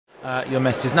Your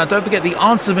messages. Now, don't forget the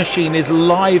answer machine is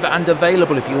live and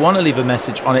available if you want to leave a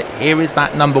message on it. Here is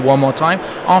that number one more time.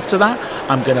 After that,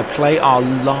 I'm going to play our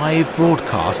live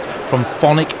broadcast from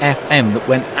Phonic FM that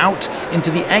went out into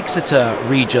the Exeter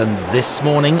region this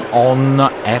morning on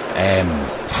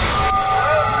FM.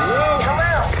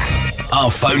 Our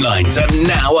phone lines are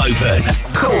now open.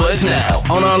 Call us now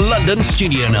on our London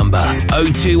studio number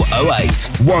 0208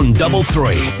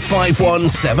 133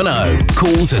 5170.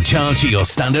 Calls are charged at your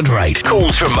standard rate.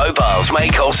 Calls from mobiles may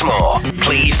cost more.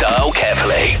 Please dial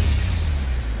carefully.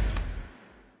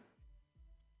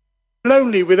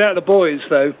 Lonely without the boys,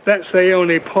 though. That's the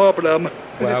only problem.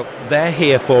 Well, they're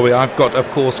here for you. I've got,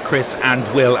 of course, Chris and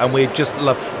Will, and we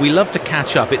love to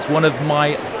catch up. It's one of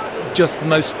my just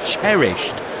most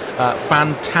cherished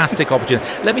fantastic opportunity.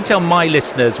 Let me tell my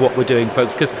listeners what we're doing,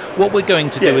 folks, because what we're going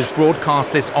to do is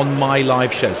broadcast this on my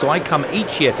live show. So I come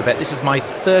each year to BETT. This is my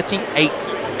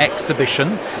 38th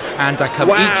exhibition, and I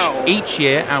come each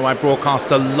year and I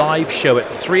broadcast a live show at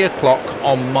 3 o'clock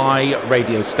on my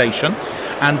radio station.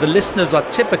 And the listeners are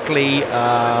typically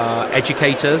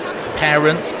educators,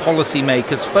 parents,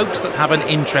 policymakers, folks that have an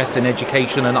interest in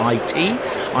education and IT.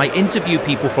 I interview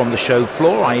people from the show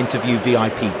floor. I interview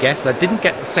VIP guests. I didn't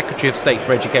get the Secretary of State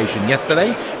for Education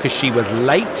yesterday because she was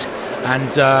late.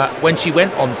 And when she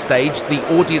went on stage, the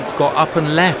audience got up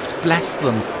and left. Bless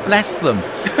them, bless them.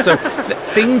 So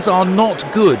things are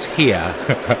not good here.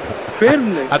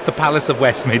 At the Palace of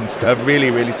Westminster.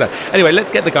 Really, really sad. Anyway, let's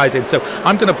get the guys in. So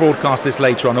I'm going to broadcast this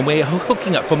later on, and we're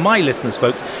hooking up, for my listeners,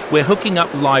 folks, we're hooking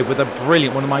up live with a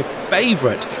brilliant, one of my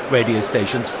favourite radio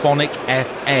stations, Phonic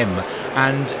FM.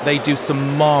 And they do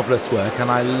some marvellous work, and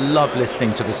I love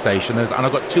listening to the station. And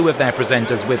I've got two of their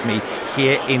presenters with me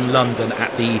here in London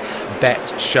at the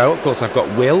BETT show. Of course, I've got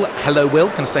Will. Hello, Will.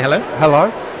 Can I say hello?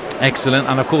 Hello. Excellent.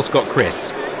 And of course, got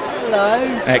Chris. Hello.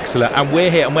 Excellent. And we're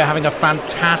here and we're having a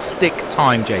fantastic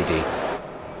time, JD.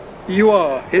 You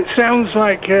are. It sounds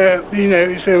like,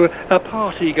 it's a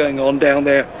party going on down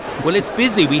there. Well, it's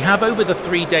busy. We have, over the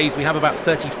 3 days, we have about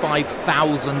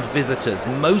 35,000 visitors,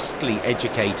 mostly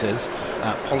educators,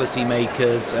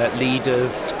 policymakers,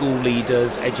 leaders, school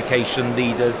leaders, education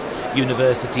leaders,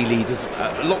 university leaders,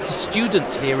 lots of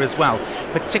students here as well,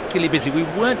 particularly busy. We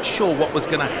weren't sure what was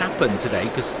going to happen today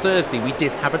because Thursday we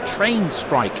did have a train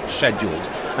strike scheduled,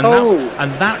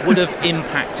 and that would have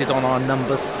impacted on our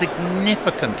numbers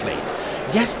significantly.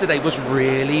 Yesterday was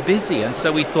really busy, and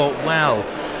so we thought, well,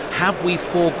 have we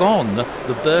foregone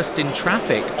the burst in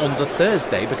traffic on the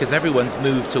Thursday because everyone's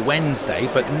moved to Wednesday?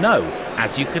 But no,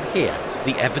 as you can hear,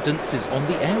 the evidence is on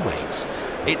the airwaves.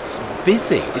 It's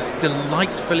busy. It's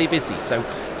delightfully busy. So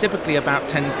typically about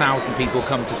 10,000 people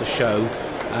come to the show.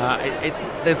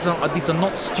 These are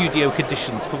not studio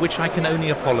conditions, for which I can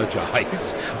only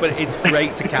apologise, but it's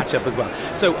great to catch up as well.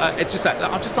 So I'll just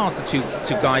ask the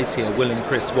two guys here, Will and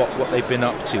Chris, what they've been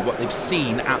up to, what they've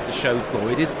seen at the show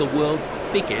floor. It is the world's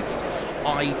biggest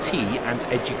IT and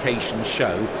education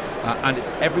show, and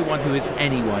it's everyone who is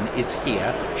anyone is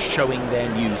here showing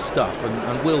their new stuff,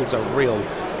 and Will's a real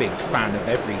big fan of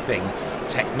everything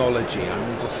technology. I mean,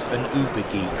 he's an uber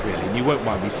geek, really, and you won't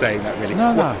mind me saying that, really.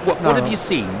 What have you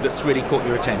seen that's really caught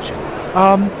your attention?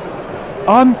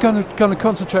 I'm going to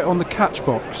concentrate on the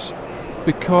Catchbox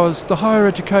because the higher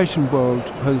education world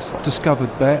has discovered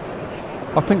BETT.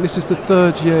 I think this is the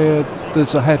third year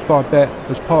there's a head by BETT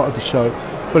as part of the show,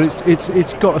 but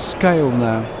it's got a scale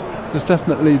now. There's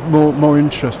definitely more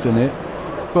interest in it,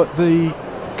 but the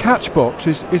Catchbox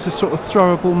is a sort of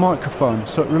throwable microphone,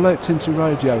 so it relates into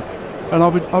radio. And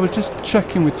I was just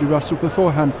checking with you, Russell,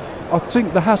 beforehand. I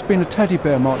think there has been a teddy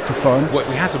bear microphone. Well,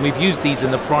 we have, and we've used these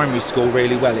in the primary school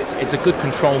really well. It's a good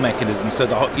control mechanism, so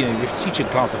that, you know, if you're teaching a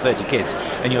class of 30 kids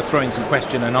and you're throwing some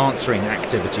question and answering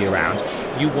activity around,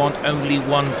 you want only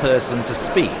one person to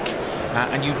speak.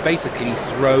 And you basically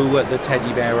throw the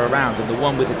teddy bear around, and the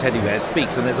one with the teddy bear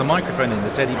speaks, and there's a microphone in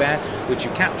the teddy bear which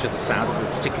you capture the sound of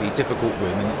a particularly difficult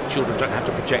room, and children don't have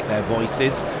to project their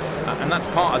voices, and that's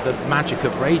part of the magic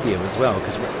of radio as well,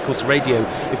 because of course radio,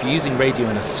 if you're using radio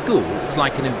in a school, it's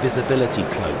like an invisibility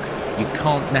cloak. You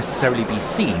can't necessarily be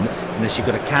seen unless you've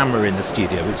got a camera in the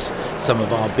studio, which some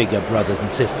of our bigger brothers and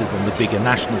sisters on the bigger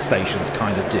national stations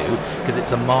kind of do, because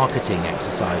it's a marketing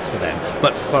exercise for them.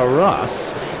 But for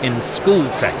us, in school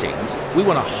settings, we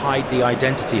want to hide the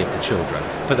identity of the children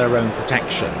for their own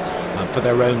protection, for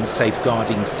their own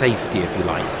safeguarding safety, if you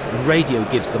like. And radio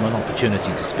gives them an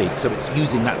opportunity to speak, so it's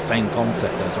using that same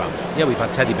concept as well. Yeah, we've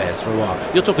had teddy bears for a while.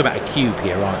 You're talking about a cube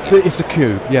here, aren't you? It's a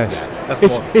cube, yes.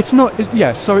 Yeah, it's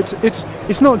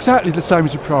not exactly the same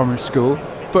as a primary school,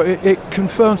 but it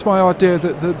confirms my idea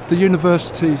that the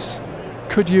universities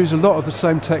could use a lot of the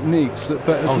same techniques that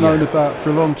BETT's known about for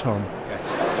a long time.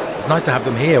 Yes. It's nice to have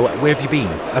them here. Where have you been?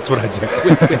 That's what I'd say.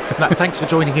 Thanks for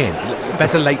joining in.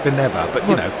 Better late than never, but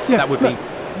that would be...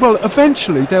 Well,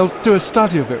 eventually they'll do a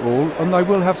study of it all, and they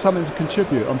will have something to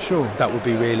contribute, I'm sure. That would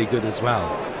be really good as well.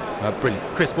 Brilliant.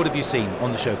 Chris, what have you seen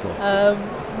on the show floor?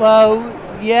 Well,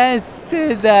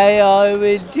 yesterday I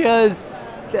was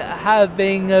just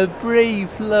having a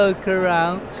brief look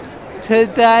around.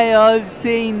 Today I've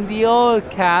seen the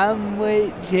Orcam,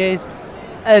 which is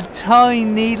a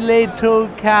tiny little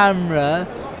camera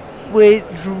which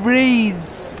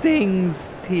reads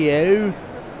things to you,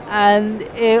 and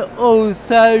it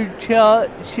also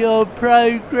charts your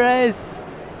progress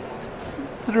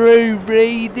through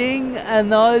reading,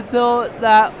 and I thought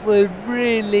that was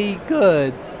really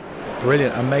good.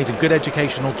 Brilliant, amazing, good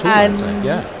educational tool, I'd say.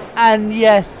 Yeah. And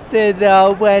yesterday I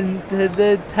went to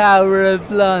the Tower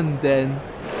of London.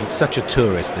 He's such a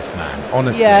tourist, this man,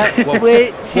 honestly. Yeah, what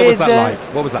was that like?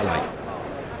 What was that like?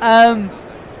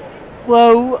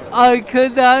 Well, I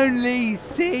could only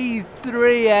see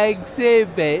 3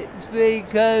 exhibits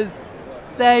because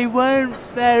they weren't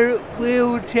very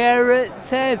wheelchair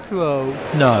accessible.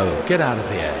 No, get out of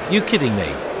here. You kidding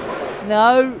me?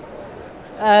 No.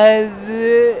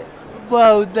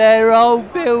 Well, they're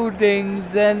old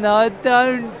buildings, and I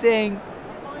don't think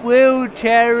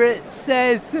wheelchair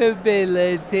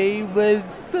accessibility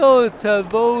was thought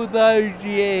of all those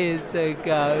years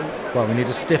ago. Well, we need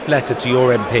a stiff letter to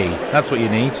your MP. That's what you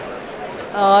need.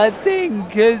 I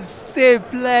think a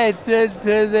stiff letter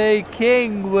to the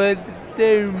King would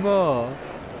do more.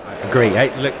 I agree.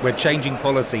 Hey, look, we're changing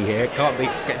policy here. Can't be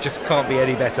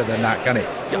any better than that, can it?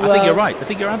 I think you're right. I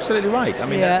think you're absolutely right. I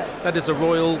mean, that is a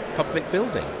royal public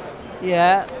building.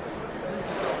 Yeah.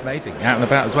 Amazing. Out and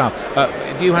about as well.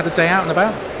 Have you had a day out and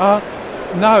about?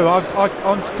 No,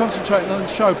 I'm concentrating on the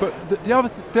show. But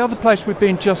the other place we've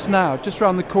been just now, just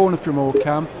around the corner from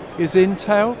Orcam, is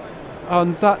Intel,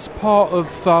 and that's part of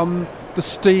the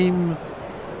Steam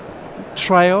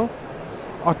trail.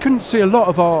 I couldn't see a lot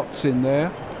of arts in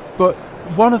there, but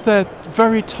one of their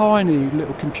very tiny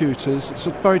little computers, it's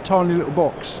a very tiny little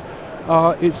box,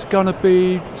 it's going to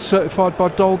be certified by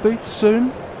Dolby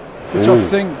soon, which I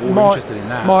think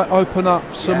might open up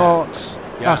some arts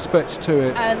aspects to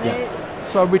it. And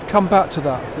so we'd come back to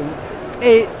that, I think.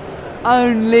 It's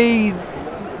only,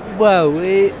 well,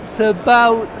 it's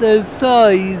about the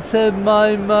size of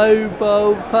my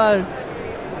mobile phone.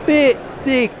 Bit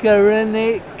thicker, and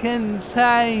it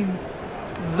contains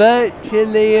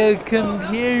virtually a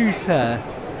computer.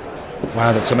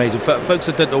 Wow, that's amazing. For folks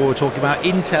that don't know what we're talking about,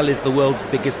 Intel is the world's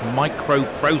biggest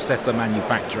microprocessor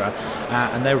manufacturer,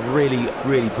 and they're really,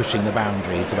 really pushing the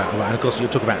boundaries about. And of course, you're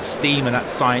talking about STEAM, and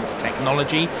that's science,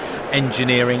 technology,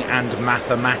 engineering, and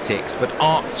mathematics. But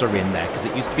arts are in there because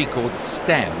it used to be called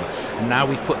STEM, and now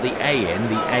we've put the A in,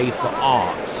 the A for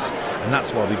arts, and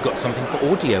that's why we've got something for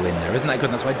audio in there, isn't that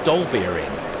good? And that's why Dolby are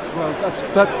in. Well,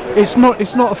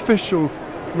 it's not official,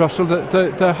 Russell.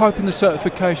 They're hoping the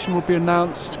certification will be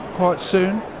announced quite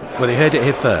soon. Well, they heard it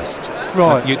here first.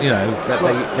 Right.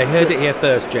 They heard it here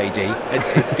first, JD.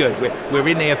 It's good. We're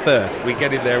in here first. We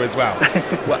get in there as well.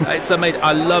 Well, it's amazing.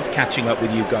 I love catching up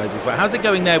with you guys as well. How's it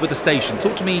going there with the station?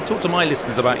 Talk to my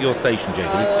listeners about your station,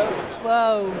 JD.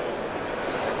 Well,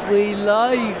 we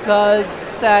like our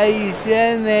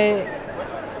station. It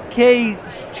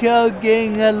keeps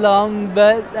chugging along,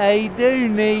 but they do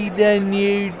need a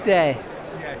new desk.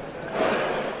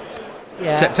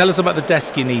 Yeah. Tell us about the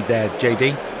desk you need there,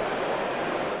 JD.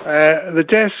 The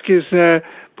desk is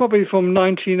probably from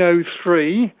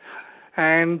 1903,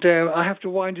 and I have to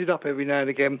wind it up every now and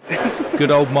again.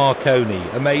 Good old Marconi,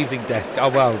 amazing desk. Oh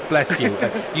well, bless you.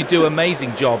 You do an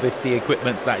amazing job if the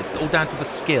equipment's that. It's all down to the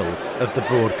skill of the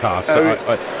broadcast. All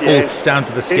down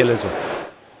to the skill as well.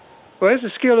 Well, it's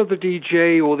the skill of the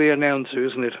DJ or the announcer,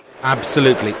 isn't it?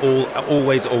 Absolutely.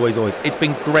 Always. It's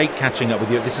been great catching up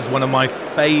with you. This is one of my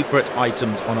favourite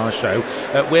items on our show.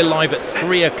 We're live at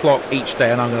 3 o'clock each day,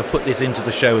 and I'm going to put this into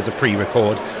the show as a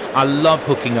pre-record. I love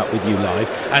hooking up with you live.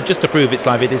 And just to prove it's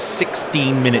live, it is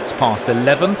 16 minutes past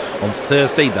 11 on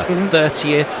Thursday, the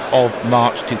 30th of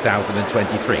March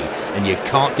 2023. And you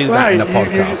can't do that in a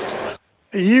podcast.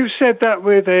 You said that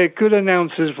with a good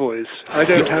announcer's voice. I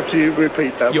don't have to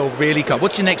repeat that. You're really kind.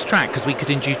 What's your next track? Because we could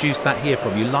introduce that here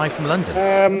from you, live from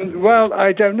London. Well,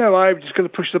 I don't know. I'm just going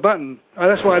to push the button.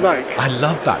 That's what I like. I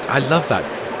love that.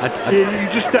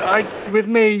 With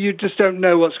me, you just don't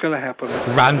know what's going to happen.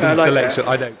 Random selection.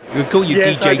 I know. We'll call you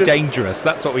DJ Dangerous.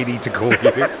 That's what we need to call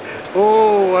you.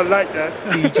 Oh, I like that.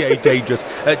 DJ Dangerous.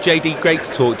 JD, great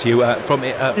to talk to you. From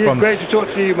Great to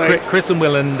talk to you, mate. Chris and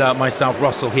Will and myself,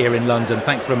 Russell, here in London.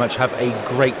 Thanks very much. Have a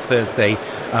great Thursday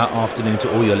afternoon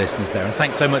to all your listeners there. And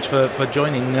thanks so much for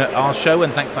joining our show,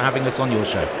 and thanks for having us on your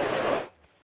show.